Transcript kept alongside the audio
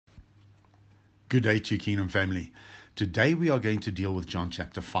Good day to you, Kingdom family. Today we are going to deal with John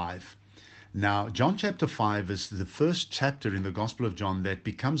chapter 5. Now, John chapter 5 is the first chapter in the Gospel of John that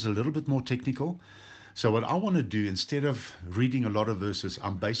becomes a little bit more technical. So, what I want to do, instead of reading a lot of verses,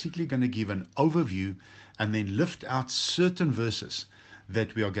 I'm basically going to give an overview and then lift out certain verses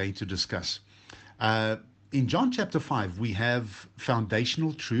that we are going to discuss. Uh, in John chapter 5, we have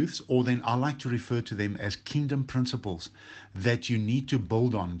foundational truths, or then I like to refer to them as kingdom principles that you need to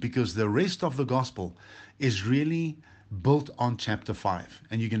build on, because the rest of the gospel is really built on chapter 5.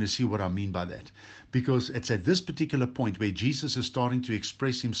 And you're going to see what I mean by that. Because it's at this particular point where Jesus is starting to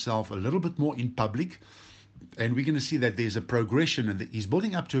express himself a little bit more in public. And we're going to see that there's a progression, and he's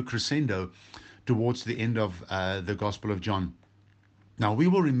building up to a crescendo towards the end of the Gospel of John. Now, we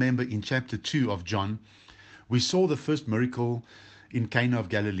will remember in chapter 2 of John, we saw the first miracle in Cana of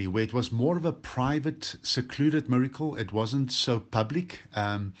Galilee, where it was more of a private, secluded miracle. It wasn't so public.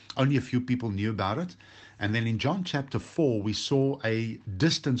 Only a few people knew about it. And then in John chapter 4, we saw a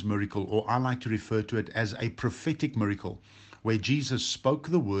distance miracle, or I like to refer to it as a prophetic miracle, where Jesus spoke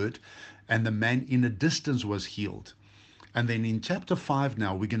the word and the man in a distance was healed. And then in chapter 5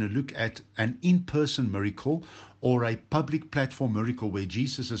 now, we're going to look at an in-person miracle, or a public platform miracle, where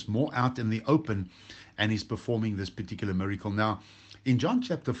Jesus is more out in the open and he's performing this particular miracle. Now, in John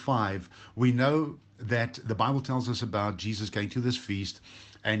chapter 5, we know that the Bible tells us about Jesus going to this feast,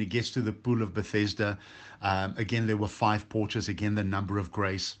 and he gets to the pool of Bethesda. Again, there were 5 porches, again, the number of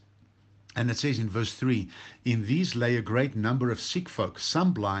grace. And it says in verse 3, in these lay a great number of sick folk,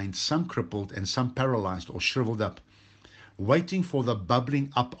 some blind, some crippled, and some paralyzed or shriveled up, waiting for the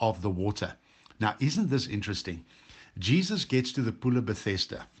bubbling up of the water. Now, isn't this interesting? Jesus gets to the pool of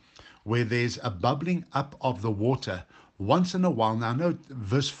Bethesda, where there's a bubbling up of the water once in a while. Now, note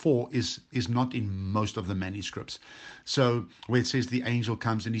verse 4 is not in most of the manuscripts. So where it says the angel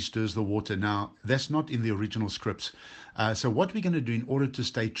comes and he stirs the water. Now, that's not in the original scripts. So what we're going to do in order to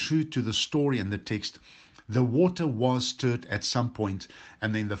stay true to the story and the text, the water was stirred at some point,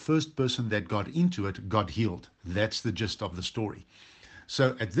 and then the first person that got into it got healed. That's the gist of the story.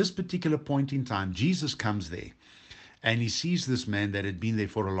 So at this particular point in time, Jesus comes there, and he sees this man that had been there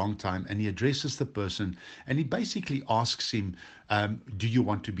for a long time, and he addresses the person, and he basically asks him, do you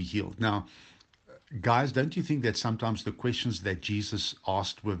want to be healed? Now, guys, don't you think that sometimes the questions that Jesus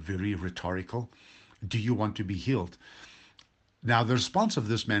asked were very rhetorical? Do you want to be healed? Now, the response of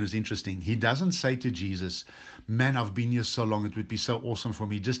this man is interesting. He doesn't say to Jesus, man, I've been here so long, it would be so awesome for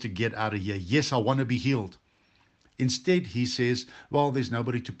me just to get out of here. Yes, I want to be healed. Instead, he says, well, there's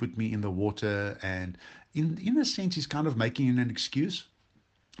nobody to put me in the water. And in a sense, he's kind of making an excuse.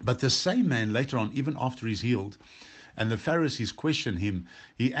 But the same man later on, even after he's healed, and the Pharisees question him,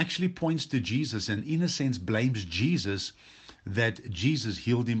 he actually points to Jesus and in a sense blames Jesus that Jesus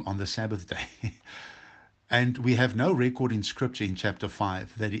healed him on the Sabbath day. And we have no record in Scripture in chapter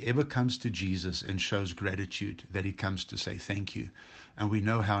 5 that he ever comes to Jesus and shows gratitude, that he comes to say thank you. And we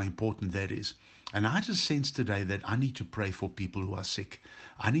know how important that is. And I just sense today that I need to pray for people who are sick.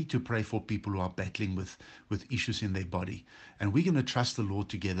 I need to pray for people who are battling with issues in their body. And we're going to trust the Lord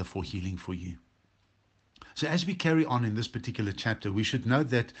together for healing for you. So as we carry on in this particular chapter, we should note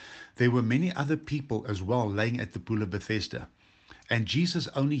that there were many other people as well laying at the pool of Bethesda. And Jesus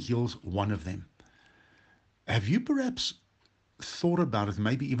only heals one of them. Have you perhaps thought about it,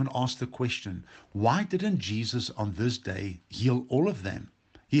 maybe even asked the question, why didn't Jesus on this day heal all of them?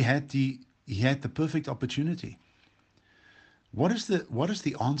 He had the perfect opportunity. What is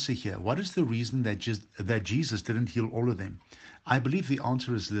the answer here? What is the reason that Jesus didn't heal all of them? I believe the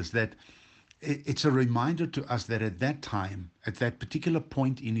answer is this, that it's a reminder to us that at that time, at that particular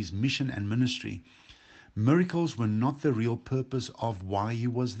point in his mission and ministry, miracles were not the real purpose of why he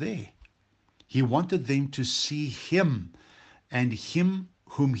was there. He wanted them to see him and him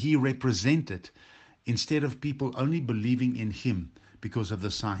whom he represented, instead of people only believing in him because of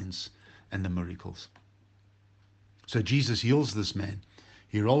the signs and the miracles. So Jesus heals this man.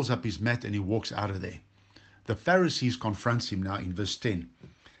 He rolls up his mat and he walks out of there. The Pharisees confronts him now in verse 10. It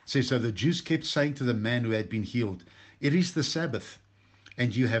says, so the Jews kept saying to the man who had been healed, it is the Sabbath,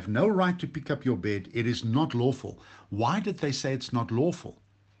 and you have no right to pick up your bed. It is not lawful. Why did they say it's not lawful?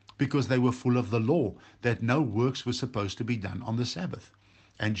 Because they were full of the law, that no works were supposed to be done on the Sabbath.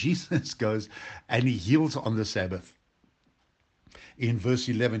 And Jesus goes and he heals on the Sabbath. In verse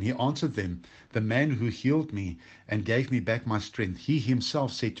 11, he answered them, the man who healed me and gave me back my strength, he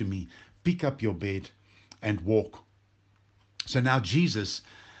himself said to me, pick up your bed and walk. So now Jesus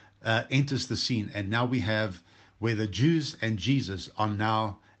enters the scene, and now we have where the Jews and Jesus are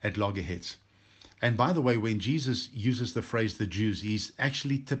now at loggerheads. And by the way, when Jesus uses the phrase the Jews, he's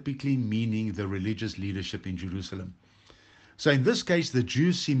actually typically meaning the religious leadership in Jerusalem. So in this case, the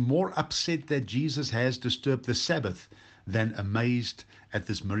Jews seem more upset that Jesus has disturbed the Sabbath than amazed at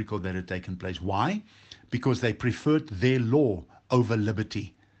this miracle that had taken place. Why? Because they preferred their law over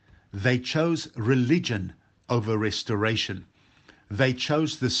liberty. They chose religion over restoration. They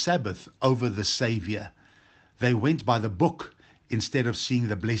chose the Sabbath over the Savior. They went by the book instead of seeing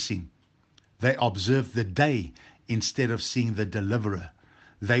the blessing. They observed the day instead of seeing the deliverer.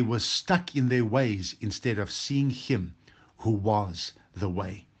 They were stuck in their ways instead of seeing him who was the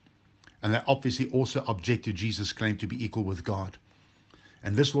way. And they obviously also object to Jesus' claim to be equal with God.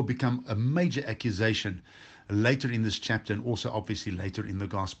 And this will become a major accusation later in this chapter and also obviously later in the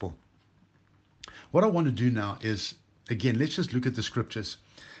gospel. What I want to do now is, again, let's just look at the scriptures.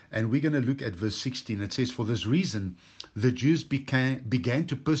 And we're going to look at verse 16. It says, for this reason, the Jews began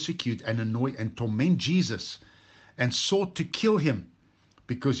to persecute and annoy and torment Jesus and sought to kill him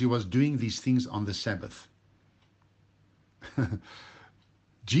because he was doing these things on the Sabbath.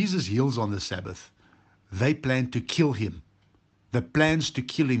 Jesus heals on the Sabbath. They plan to kill him. The plans to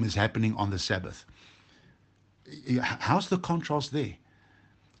kill him is happening on the Sabbath. How's the contrast there?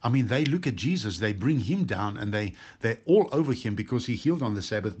 I mean, they look at Jesus, they bring him down, and they're all over him because he healed on the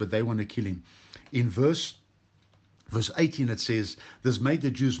Sabbath, but they want to kill him. In verse 18, it says, this made the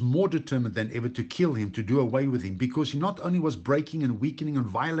Jews more determined than ever to kill him, to do away with him, because he not only was breaking and weakening and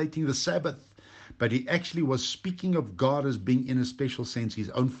violating the Sabbath, but he actually was speaking of God as being, in a special sense, his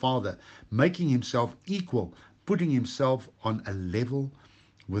own Father, making himself equal, putting himself on a level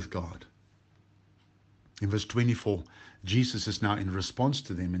with God. In verse 24, Jesus is now in response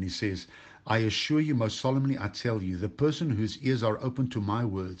to them, and he says, I assure you, most solemnly I tell you, the person whose ears are open to my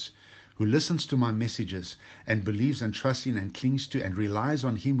words, who listens to my messages and believes and trusts in and clings to and relies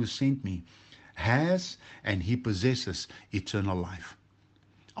on him who sent me, has and he possesses eternal life.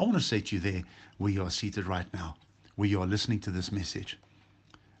 I want to say to you there, where you are seated right now, where you are listening to this message,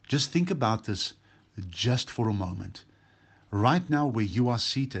 just think about this just for a moment. Right now, where you are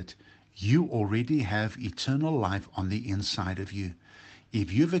seated, you already have eternal life on the inside of you.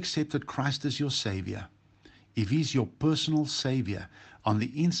 If you've accepted Christ as your Savior, if he's your personal Savior, on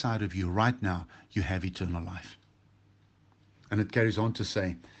the inside of you right now, you have eternal life. And it carries on to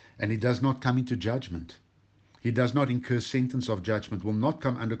say, and he does not come into judgment. He does not incur sentence of judgment, will not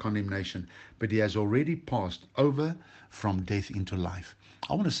come under condemnation, but he has already passed over from death into life.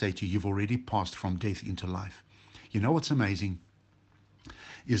 I want to say to you, you've already passed from death into life. You know what's amazing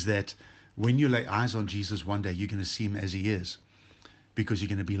is that when you lay eyes on Jesus one day, you're going to see him as he is, because you're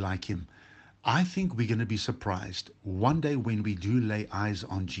going to be like him. I think we're going to be surprised one day when we do lay eyes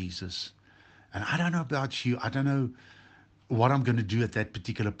on Jesus. And I don't know about you. I don't know what I'm going to do at that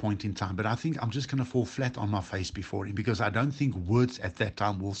particular point in time, but I think I'm just going to fall flat on my face before him, because I don't think words at that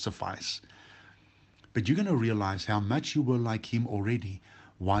time will suffice. But you're going to realize how much you were like him already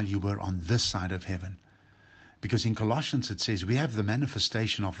while you were on this side of heaven. Because in Colossians it says we have the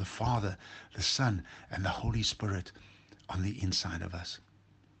manifestation of the Father, the Son, and the Holy Spirit on the inside of us.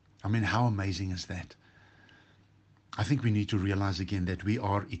 I mean, how amazing is that? I think we need to realize again that we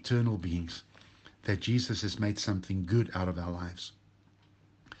are eternal beings, that Jesus has made something good out of our lives.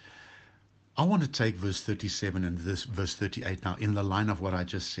 I want to take verse 37 and this verse 38 now in the line of what I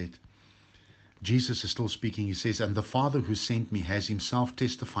just said. Jesus is still speaking. He says, and the Father who sent me has himself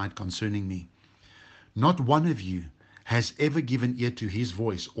testified concerning me. Not one of you has ever given ear to his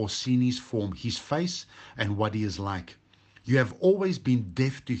voice or seen his form, his face, and what he is like. You have always been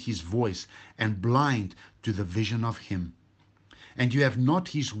deaf to his voice and blind to the vision of him. And you have not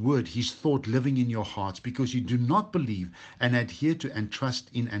his word, his thought living in your hearts, because you do not believe and adhere to and trust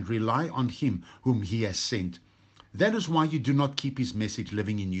in and rely on him whom he has sent. That is why you do not keep his message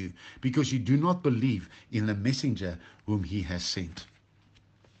living in you, because you do not believe in the messenger whom he has sent.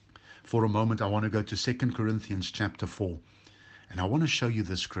 For a moment, I want to go to 2 Corinthians chapter 4. And I want to show you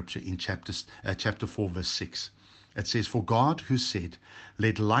the scripture in chapter 4, verse 6. It says, for God who said,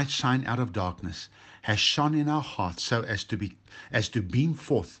 let light shine out of darkness, has shone in our hearts so as to beam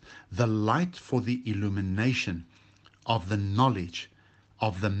forth the light for the illumination of the knowledge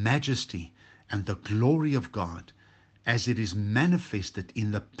of the majesty and the glory of God, as it is manifested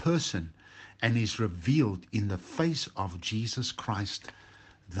in the person and is revealed in the face of Jesus Christ,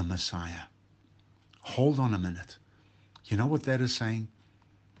 the Messiah. Hold on a minute. You know what that is saying?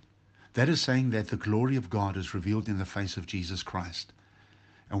 That is saying that the glory of God is revealed in the face of Jesus Christ.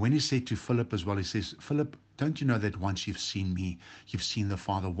 And when he said to Philip as well, he says, Philip, don't you know that once you've seen me, you've seen the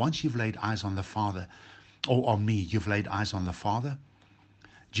Father? Once you've laid eyes on the Father, or on me, you've laid eyes on the Father.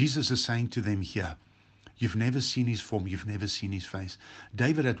 Jesus is saying to them here, you've never seen his form, you've never seen his face.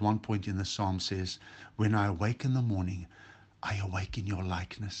 David at one point in the psalm says, when I awake in the morning, I awake in your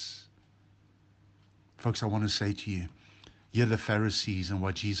likeness. Folks, I want to say to you, here the Pharisees, and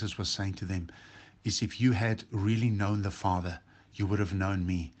what Jesus was saying to them is, if you had really known the Father, you would have known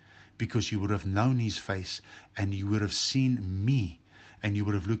me, because you would have known his face, and you would have seen me, and you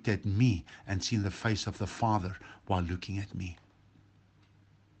would have looked at me and seen the face of the Father while looking at me.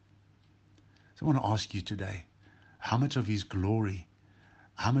 So I want to ask you today, how much of his glory,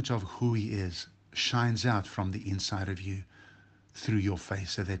 how much of who he is shines out from the inside of you through your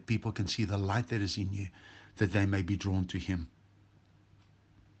face, so that people can see the light that is in you, that they may be drawn to him.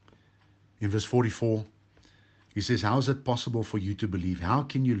 In verse 44, he says, how is it possible for you to believe? How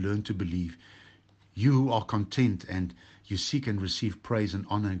can you learn to believe? You who are content, and you seek and receive praise and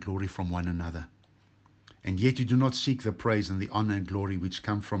honor and glory from one another. And yet you do not seek the praise and the honor and glory which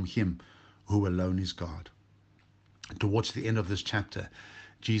come from him who alone is God. Towards the end of this chapter,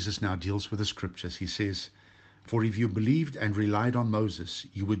 Jesus now deals with the scriptures. He says, for if you believed and relied on Moses,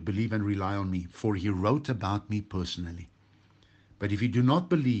 you would believe and rely on me, for he wrote about me personally. But if you do not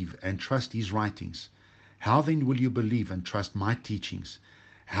believe and trust his writings, how then will you believe and trust my teachings?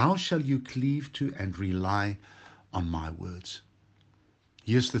 How shall you cleave to and rely on my words?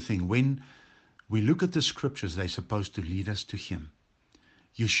 Here's the thing. When we look at the scriptures, they're supposed to lead us to him.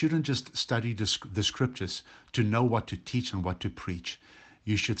 You shouldn't just study the scriptures to know what to teach and what to preach.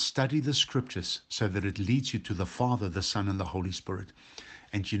 You should study the scriptures so that it leads you to the Father, the Son, and the Holy Spirit.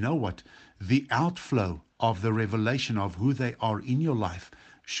 And you know what? The outflow of the revelation of who they are in your life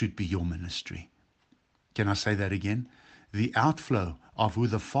should be your ministry. Can I say that again? The outflow of who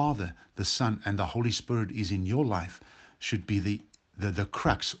the Father, the Son, and the Holy Spirit is in your life should be the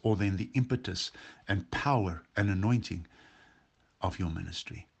crux, or then the impetus and power and anointing of your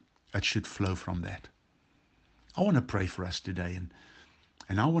ministry. It should flow from that. I want to pray for us today,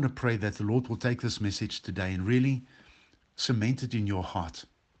 and I want to pray that the Lord will take this message today and really cement it in your heart.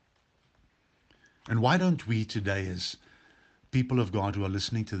 And why don't we today, as people of God who are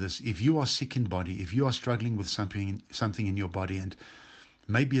listening to this, if you are sick in body, if you are struggling with something in your body, and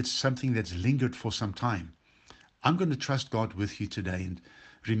maybe it's something that's lingered for some time, I'm going to trust God with you today and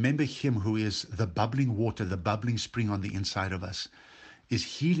remember him who is the bubbling water, the bubbling spring on the inside of us. His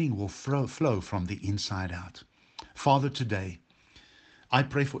healing will flow from the inside out. Father, today, I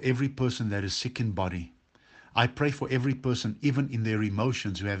pray for every person that is sick in body. I pray for every person, even in their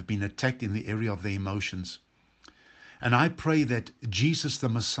emotions, who have been attacked in the area of their emotions. And I pray that Jesus the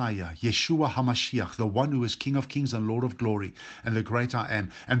Messiah, Yeshua HaMashiach, the one who is King of Kings and Lord of Glory, and the great I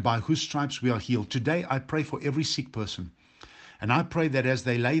am, and by whose stripes we are healed. Today I pray for every sick person. And I pray that as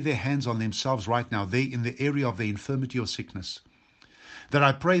they lay their hands on themselves right now, they in the area of their infirmity or sickness, that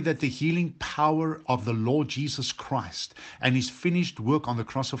I pray that the healing power of the Lord Jesus Christ and his finished work on the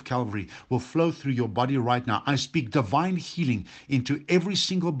cross of Calvary will flow through your body right now. I speak divine healing into every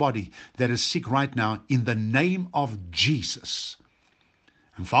single body that is sick right now in the name of Jesus.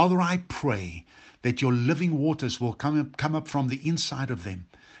 And Father, I pray that your living waters will come up from the inside of them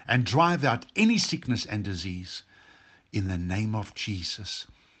and drive out any sickness and disease in the name of Jesus.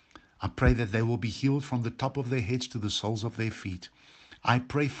 I pray that they will be healed from the top of their heads to the soles of their feet. I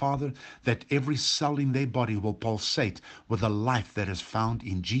pray, Father, that every cell in their body will pulsate with a life that is found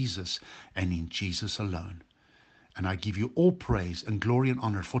in Jesus and in Jesus alone. And I give you all praise and glory and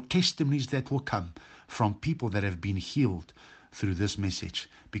honor for testimonies that will come from people that have been healed through this message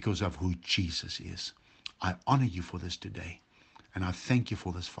because of who Jesus is. I honor you for this today, and I thank you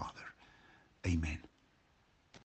for this, Father. Amen.